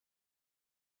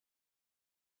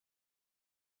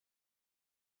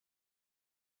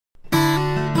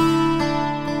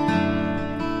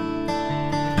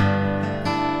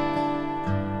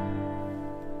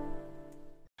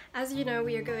As you know,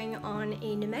 we are going on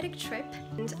a nomadic trip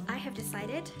and I have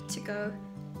decided to go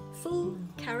full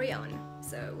carry-on.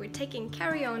 So we're taking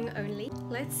carry-on only.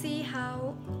 Let's see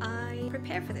how I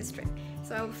prepare for this trip.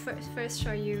 So I'll first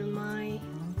show you my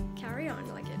carry-on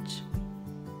luggage.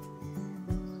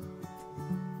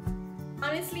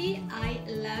 Honestly, I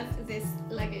love this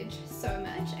luggage so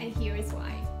much, and here is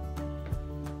why.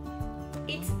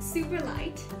 It's super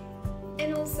light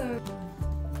and also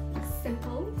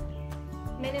simple,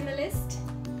 minimalist,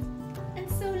 and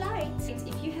so light.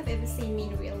 If you have ever seen me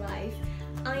in real life,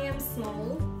 I am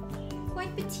small,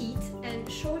 quite petite, and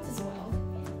short as well.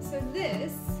 So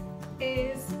this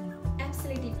is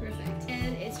absolutely perfect,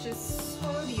 and it's just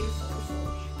so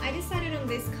beautiful. I decided on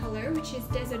this color, which is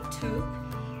desert taupe,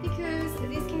 because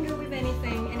this can go with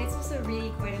anything, and it's also really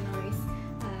quite a nice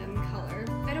color.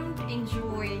 I don't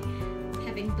enjoy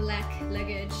having black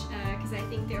luggage because I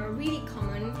think they are really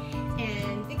common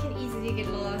and they can easily get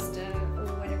lost or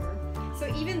whatever. So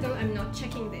even though I'm not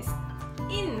checking this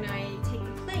in when I take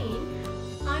the plane,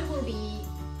 I will be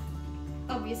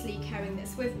obviously carrying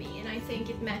this with me, and I think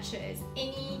it matches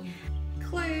any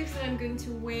clothes that I'm going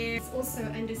to wear. It's also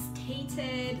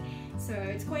understated, so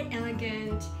it's quite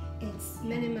elegant, it's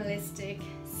minimalistic,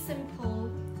 simple,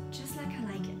 just like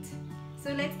I like it.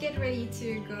 So let's get ready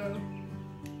to go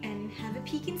and have a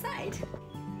peek inside.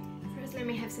 First, let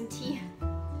me have some tea.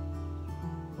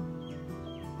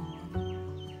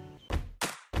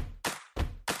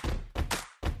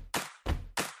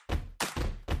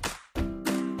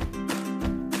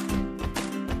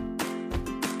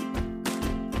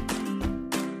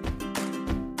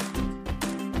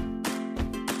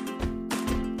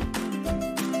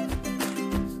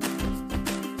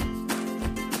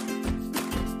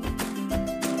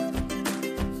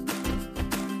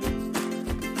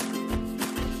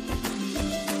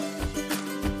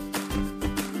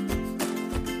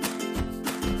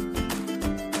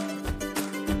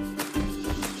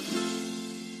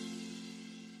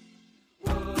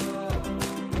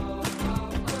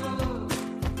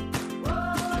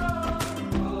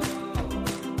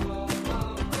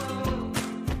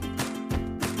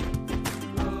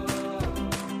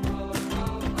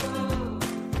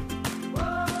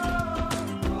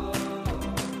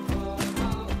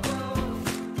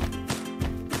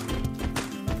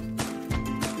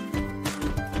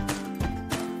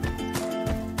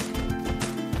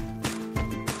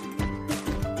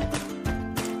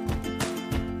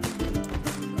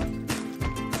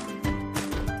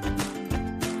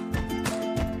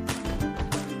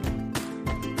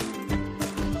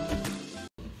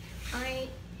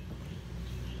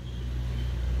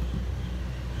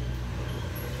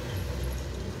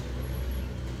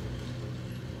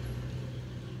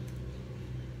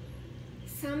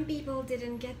 Some people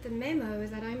didn't get the memo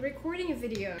that I'm recording a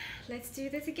video. Let's do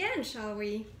this again, shall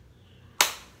we?